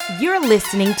You're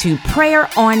listening to Prayer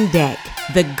on Deck,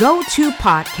 the go-to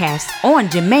podcast on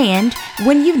demand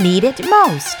when you need it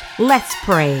most. Let's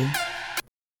pray.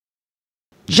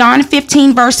 John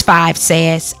 15 verse 5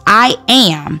 says, I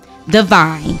am the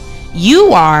vine.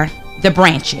 You are the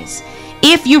branches.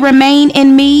 If you remain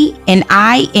in me and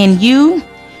I in you,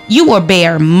 you will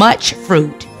bear much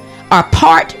fruit.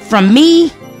 Apart from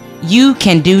me, you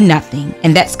can do nothing.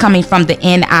 And that's coming from the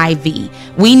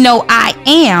NIV. We know I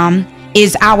am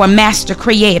is our master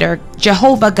creator,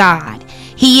 Jehovah God.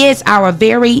 He is our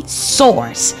very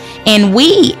source. And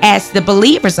we, as the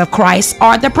believers of Christ,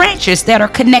 are the branches that are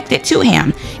connected to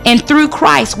him. And through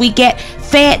Christ, we get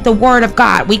fed the word of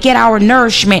God. We get our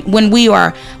nourishment when we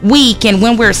are weak and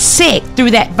when we're sick.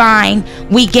 Through that vine,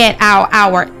 we get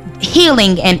our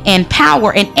healing and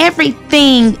power and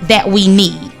everything that we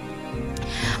need.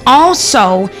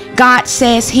 Also, God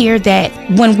says here that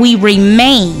when we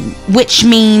remain, which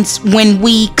means when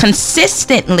we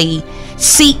consistently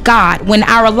seek God, when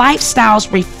our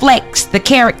lifestyles reflects the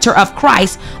character of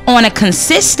Christ on a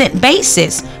consistent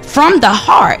basis from the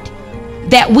heart,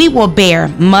 that we will bear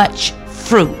much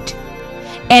fruit.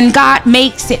 And God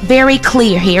makes it very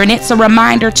clear here, and it's a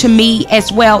reminder to me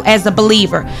as well as a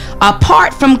believer.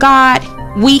 Apart from God,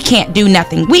 we can't do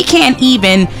nothing. We can't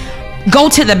even go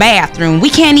to the bathroom. We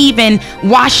can't even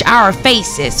wash our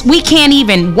faces. We can't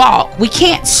even walk. We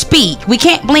can't speak. We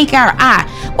can't blink our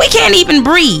eye. We can't even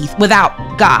breathe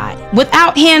without God.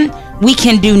 Without him, we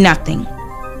can do nothing.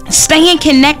 Staying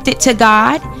connected to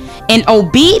God and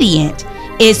obedient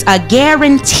is a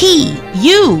guarantee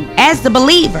you, as the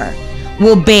believer,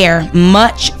 will bear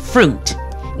much fruit.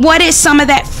 What is some of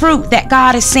that fruit that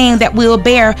God is saying that we'll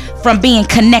bear from being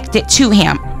connected to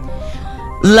him?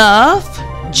 Love,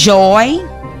 joy,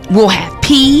 we'll have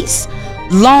peace,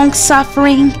 long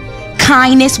suffering,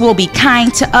 kindness, will be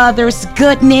kind to others,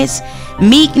 goodness,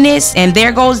 meekness, and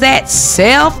there goes that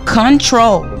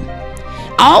self-control.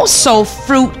 Also,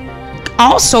 fruit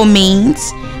also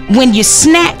means when you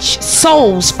snatch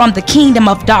souls from the kingdom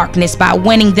of darkness by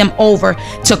winning them over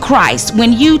to Christ,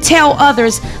 when you tell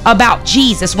others about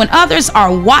Jesus, when others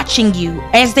are watching you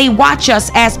as they watch us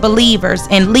as believers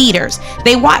and leaders,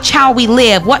 they watch how we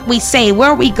live, what we say,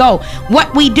 where we go,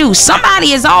 what we do.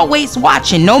 Somebody is always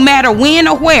watching, no matter when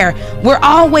or where. We're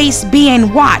always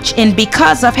being watched. And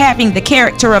because of having the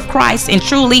character of Christ and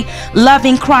truly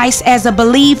loving Christ as a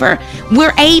believer,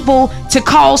 we're able to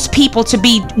cause people to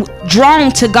be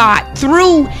drawn to God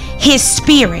through his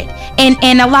spirit.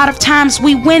 And a lot of times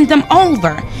we win them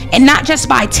over, and not just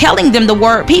by telling them the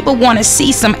word. People want to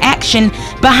see some action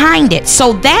behind it.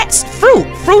 So that's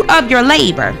fruit of your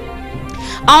labor.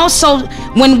 Also,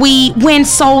 when we win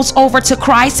souls over to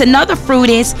Christ, another fruit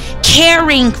is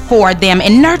caring for them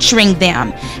and nurturing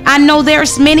them. I know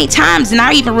there's many times, and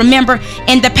I even remember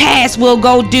in the past, we'll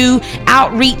go do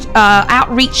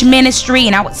outreach ministry,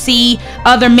 and I would see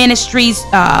other ministries,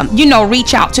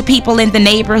 reach out to people in the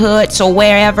neighborhoods or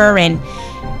wherever, and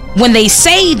when they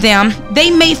save them,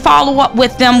 they may follow up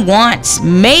with them once,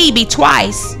 maybe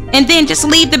twice, and then just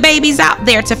leave the babies out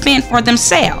there to fend for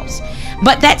themselves.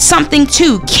 But that's something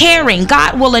too, caring.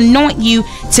 God will anoint you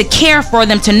to care for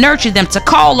them, to nurture them, to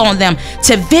call on them,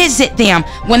 to visit them.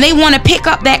 When they want to pick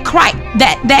up that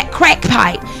crack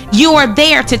pipe, you are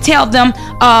there to tell them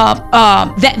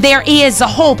that there is a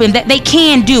hope and that they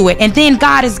can do it. And then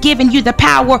God has given you the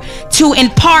power to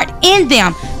impart in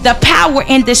them the power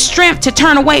and the strength to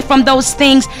turn away from those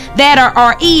things that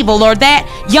are evil, or that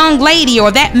young lady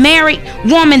or that married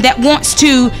woman that wants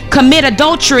to commit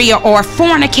adultery or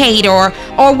fornicate or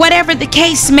whatever the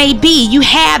case may be. You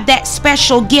have that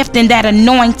special gift and that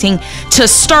anointing to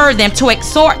stir them, to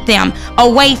exhort them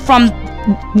away from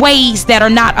ways that are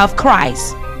not of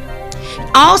Christ.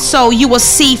 Also, you will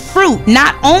see fruit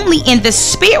not only in the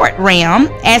spirit realm,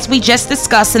 as we just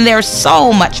discussed, and there's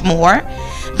so much more,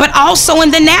 but also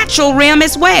in the natural realm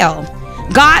as well.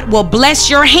 God will bless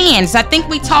your hands. I think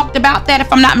we talked about that,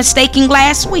 if I'm not mistaken,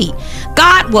 last week.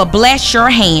 God will bless your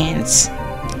hands,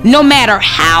 no matter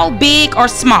how big or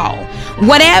small.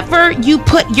 Whatever you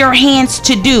put your hands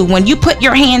to do, when you put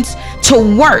your hands to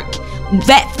work,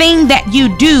 that thing that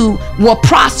you do will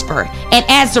prosper. And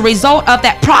as a result of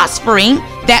that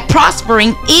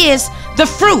prospering is the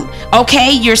fruit.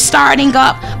 Okay, you're starting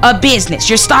up a business,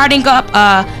 you're starting up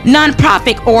a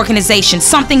non-profit organization,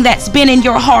 something that's been in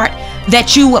your heart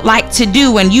that you would like to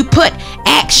do, and you put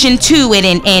action to it,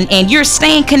 and you're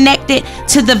staying connected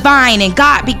to the vine, and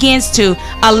God begins to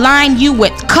align you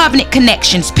with covenant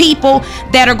connections, people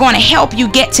that are going to help you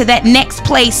get to that next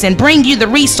place and bring you the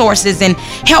resources and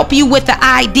help you with the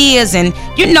ideas, and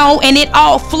and it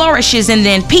all flourishes, and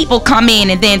then people come in,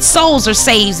 and then souls are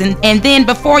saved, and then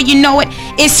before you know it,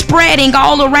 it's spreading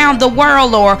all around the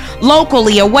world or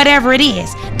locally or whatever it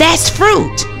is. That's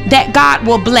fruit that God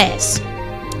will bless.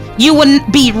 You will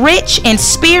be rich in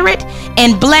spirit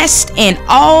and blessed in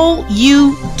all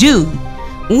you do.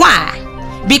 Why?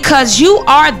 Because you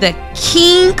are the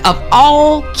King of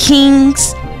all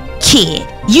kings kid.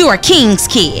 You are King's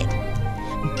kid.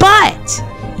 But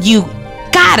you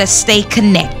gotta stay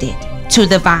connected to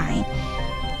the vine.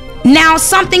 Now,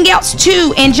 something else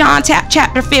too in John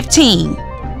chapter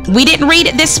 15. We didn't read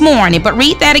it this morning, but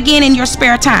read that again in your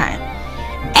spare time.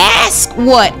 Ask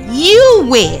what you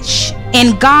wish,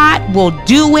 and God will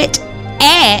do it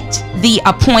at the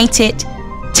appointed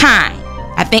time.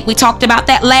 I think we talked about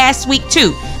that last week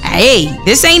too. Hey,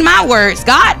 this ain't my words.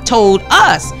 God told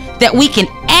us that we can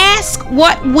ask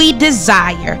what we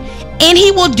desire, and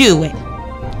He will do it.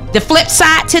 The flip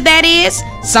side to that is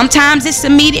sometimes it's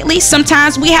immediately,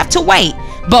 sometimes we have to wait.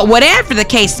 But whatever the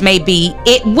case may be,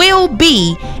 it will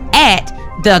be at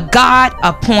the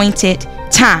God-appointed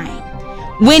time.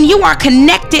 When you are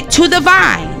connected to the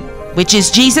vine, which is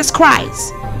Jesus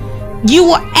Christ, you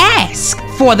will ask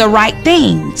for the right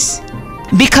things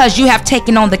because you have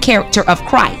taken on the character of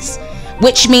Christ,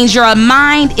 which means your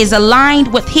mind is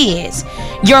aligned with His.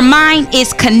 Your mind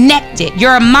is connected.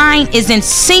 Your mind is in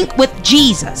sync with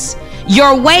Jesus.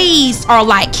 Your ways are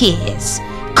like His,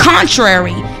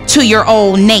 contrary to your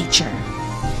old nature.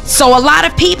 So a lot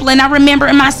of people, and I remember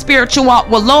in my spiritual walk,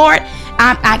 well, Lord,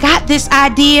 I got this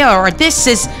idea, or this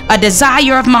is a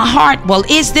desire of my heart. Well,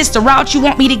 is this the route you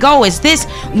want me to go? Is this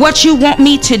what you want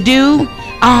me to do?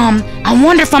 I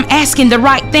wonder if I'm asking the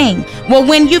right thing. Well,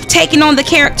 when you've taken on the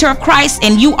character of Christ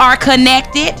and you are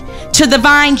connected to the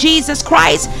vine Jesus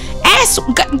Christ,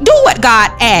 do what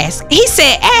God asks. He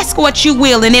said, ask what you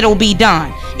will and it'll be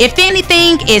done. If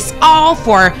anything is off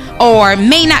or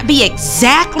may not be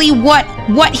exactly what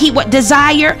He would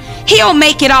desire, He'll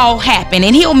make it all happen,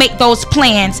 and He'll make those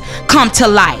plans come to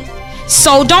life.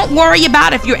 So don't worry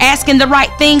about if you're asking the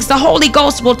right things. The Holy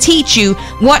Ghost will teach you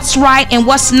what's right and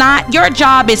what's not. Your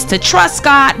job is to trust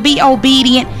God, be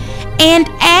obedient, and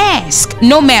ask,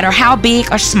 no matter how big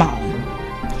or small.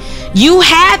 You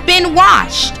have been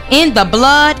washed in the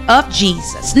blood of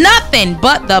Jesus. Nothing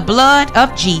but the blood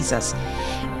of Jesus.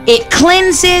 It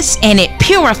cleanses and it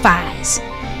purifies.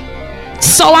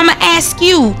 So I'm going to ask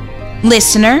you,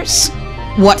 listeners,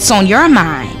 what's on your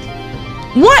mind?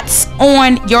 What's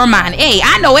on your mind? Hey,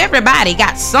 I know everybody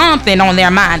got something on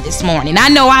their mind this morning. I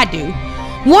know I do.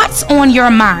 What's on your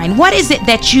mind? What is it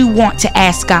that you want to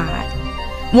ask God?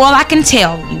 Well, I can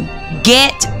tell you,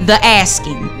 get the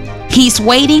asking. He's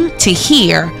waiting to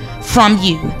hear from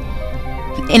you.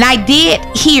 And I did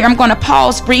hear, I'm going to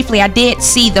pause briefly. I did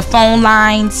see the phone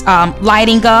lines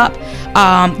lighting up.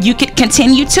 You could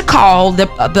continue to call.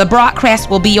 The broadcast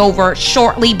will be over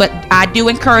shortly, but I do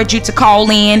encourage you to call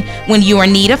in when you are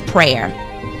in need of prayer.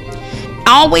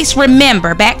 Always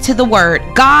remember, back to the word,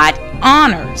 our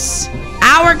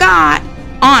God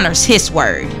honors His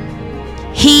word.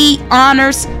 He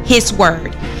honors His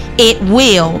word. It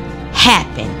will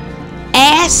happen.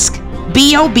 Ask,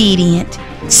 be obedient,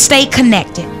 stay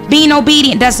connected. Being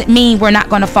obedient doesn't mean we're not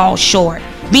going to fall short.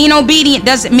 Being obedient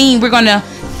doesn't mean we're going to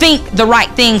think the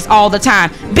right things all the time.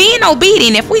 Being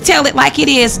obedient, if we tell it like it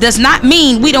is, does not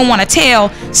mean we don't want to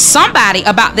tell somebody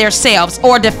about themselves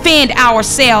or defend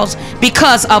ourselves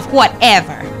because of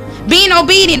whatever. Being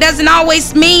obedient doesn't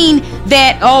always mean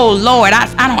that, oh Lord,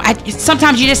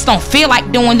 sometimes you just don't feel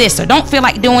like doing this, or don't feel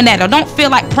like doing that, or don't feel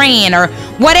like praying, or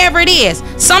whatever it is.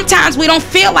 Sometimes we don't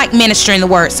feel like ministering the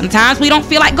word. Sometimes we don't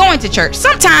feel like going to church.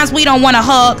 Sometimes we don't want to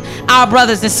hug our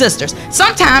brothers and sisters.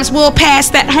 Sometimes we'll pass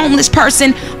that homeless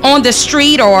person on the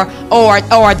street, or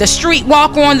the street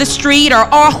walker on the street, or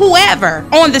whoever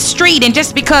on the street, and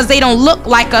just because they don't look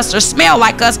like us or smell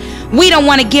like us, we don't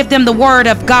want to give them the word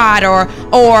of God,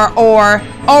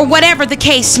 or whatever the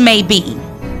case may be.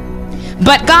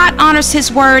 But God honors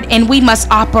His word, and we must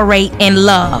operate in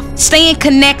love. Staying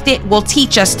connected will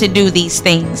teach us to do these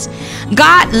things.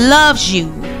 God loves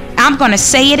you. I'm going to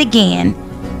say it again.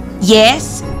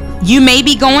 Yes, you may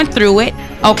be going through it.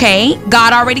 Okay,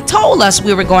 God already told us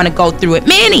we were going to go through it.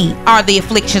 Many are the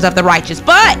afflictions of the righteous,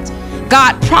 but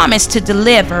God promised to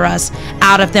deliver us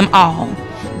out of them all.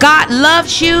 God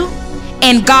loves you,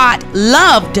 and God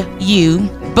loved you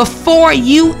before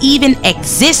you even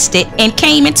existed and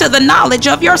came into the knowledge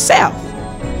of yourself.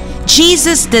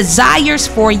 Jesus desires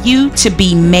for you to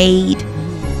be made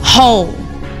whole,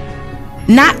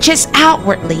 not just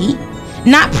outwardly,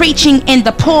 not preaching in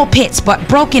the pulpits, but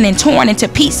broken and torn into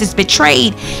pieces,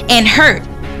 betrayed and hurt,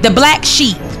 the black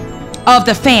sheep of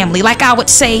the family. Like I would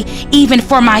say, even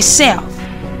for myself,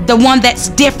 the one that's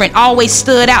different, always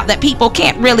stood out, that people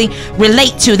can't really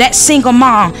relate to, that single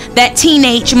mom, that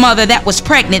teenage mother that was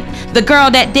pregnant, the girl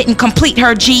that didn't complete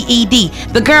her GED,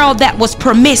 the girl that was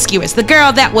promiscuous, the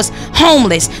girl that was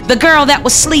homeless, the girl that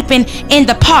was sleeping in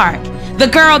the park, the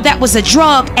girl that was a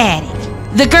drug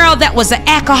addict, the girl that was an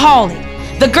alcoholic,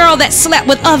 the girl that slept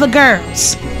with other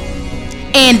girls.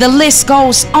 And the list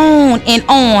goes on and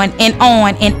on and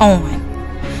on and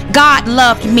on. God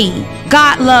loved me.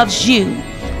 God loves you.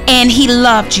 And he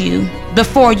loved you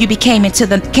before you came into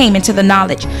the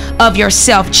knowledge of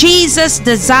yourself. Jesus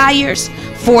desires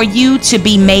for you to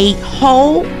be made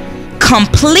whole,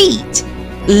 complete,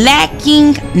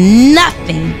 lacking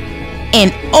nothing,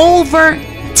 and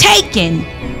overtaken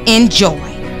in joy.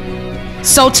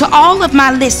 So to all of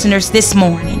my listeners this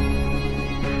morning,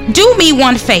 do me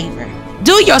one favor.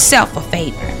 Do yourself a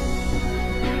favor.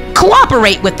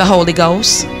 Cooperate with the Holy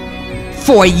Ghost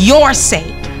for your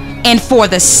sake and for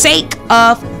the sake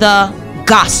of the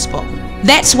gospel.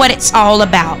 That's what it's all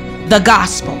about, the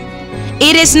gospel.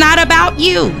 It is not about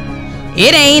you.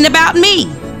 It ain't about me.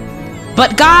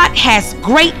 But God has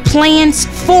great plans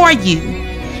for you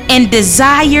and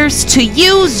desires to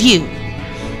use you,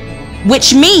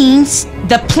 which means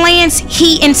the plans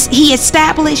he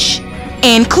established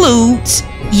includes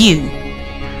you.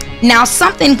 Now,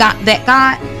 something that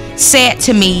God said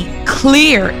to me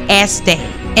clear as day,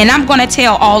 and I'm going to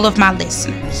tell all of my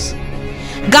listeners.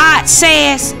 God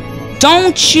says,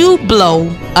 don't you blow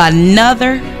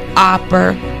another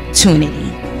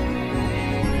opportunity.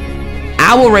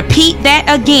 I will repeat that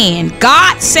again.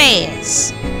 God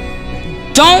says,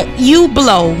 don't you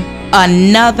blow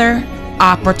another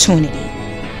opportunity.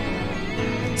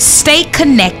 Stay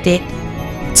connected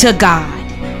to God.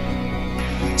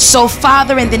 So,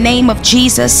 Father, in the name of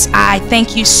Jesus, I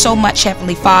thank you so much,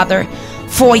 Heavenly Father,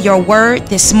 for your word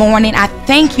this morning. I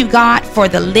thank you, God, for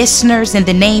the listeners in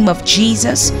the name of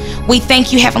Jesus. We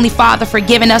thank you, Heavenly Father, for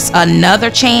giving us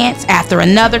another chance after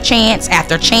another chance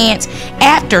after chance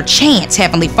after chance,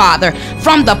 Heavenly Father.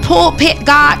 From the pulpit,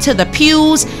 God, to the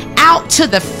pews, out to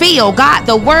the field, God,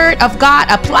 the word of God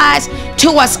applies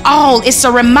to us all. It's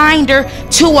a reminder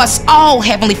to us all,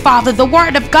 Heavenly Father. The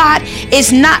word of God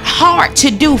is not hard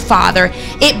to do, Father.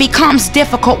 It becomes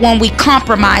difficult when we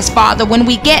compromise, Father, when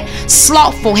we get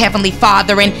slothful, Heavenly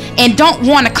Father, and don't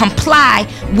want to comply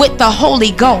with the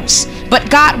Holy Ghost.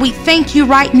 But God, we thank you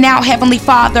right now, Heavenly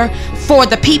Father, for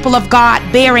the people of God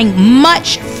bearing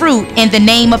much fruit in the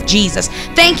name of Jesus.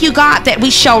 Thank you, God, that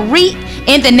we shall reap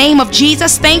in the name of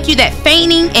Jesus. Thank you that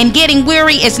fainting and getting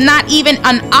weary is not even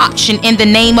an option in the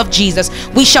name of Jesus.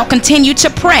 We shall continue to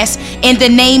press in the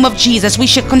name of Jesus. We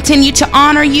should continue to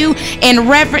honor you and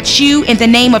reverence you in the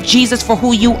name of Jesus for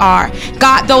who you are.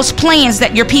 God, those plans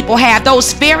that your people have,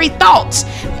 those very thoughts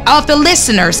of the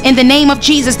listeners in the name of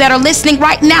Jesus that are listening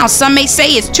right now, some may say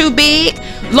it's too big.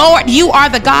 Lord, you are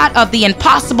the God of the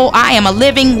impossible. I am a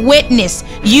living witness.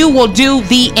 You will do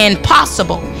the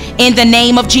impossible in the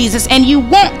name of Jesus. And you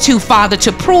want to, Father,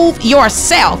 to prove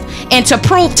yourself and to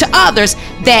prove to others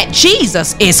that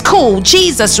Jesus is cool.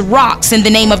 Jesus rocks in the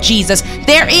name of Jesus.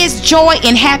 There is joy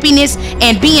and happiness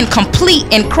and being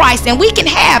complete in Christ, and we can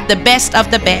have the best of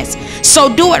the best.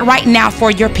 So do it right now for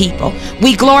your people.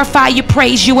 We glorify you,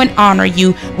 praise you, and honor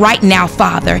you right now,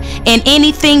 Father. And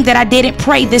anything that I didn't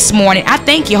pray this morning, I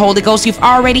thank you, Holy Ghost. You've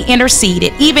already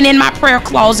interceded, even in my prayer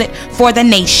closet for the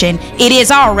nation. It is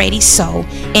already so.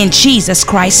 In Jesus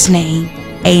Christ's name,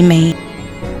 amen.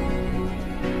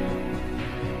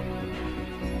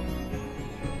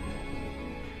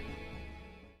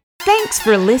 Thanks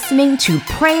for listening to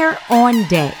Prayer on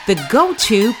Deck, the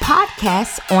go-to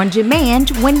podcast on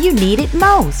demand when you need it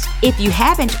most. If you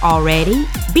haven't already,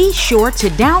 be sure to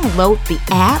download the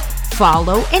app,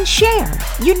 follow, and share.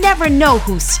 You never know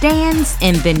who stands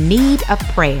in the need of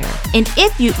prayer. And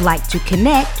if you'd like to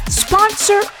connect,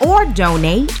 sponsor, or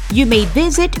donate, you may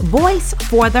visit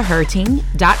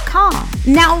voiceforthehurting.com.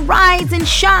 Now rise and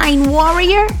shine,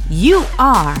 warrior. You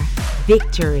are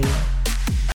victory.